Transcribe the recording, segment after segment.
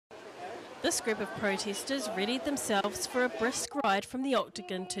This group of protesters readied themselves for a brisk ride from the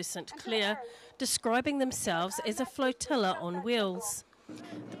Octagon to St Clair, describing themselves as a flotilla on wheels.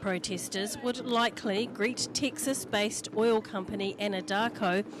 The protesters would likely greet Texas-based oil company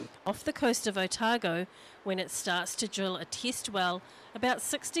Anadarko off the coast of Octagon when it starts to drill a test well about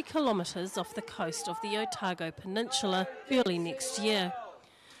 60 kilometres off the coast of the Octagon Peninsula early next year.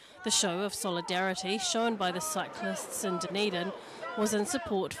 The show of solidarity shown by the cyclists in Dunedin was in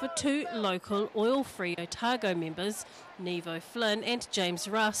support for two local oil-free Octagon members, Nevo Flynn and James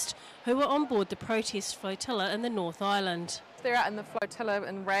Rust, who were on board the protest flotilla in the North Island. They're out in the flotilla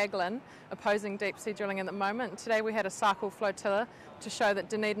in Raglan opposing deep-sea drilling at the moment. Today we had a cycle flotilla to show that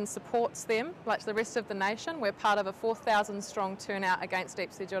Dunedin supports them. Like the rest of the nation, we're part of a 4,000 strong turnout against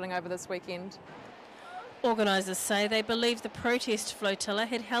deep-sea drilling over this weekend. Organisers say they believe the protest flotilla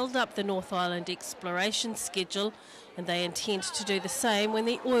had held up the North Island exploration schedule, and they intend to do the same when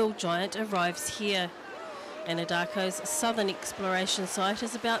the oil giant arrives here. Anadarko's southern exploration site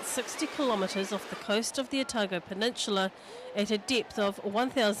is about 60 kilometres off the coast of the Octagon Peninsula at a depth of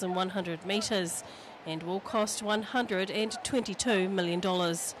 1,100 metres and will cost $122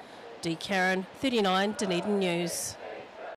 million. Dee Karen, 39 Dunedin News.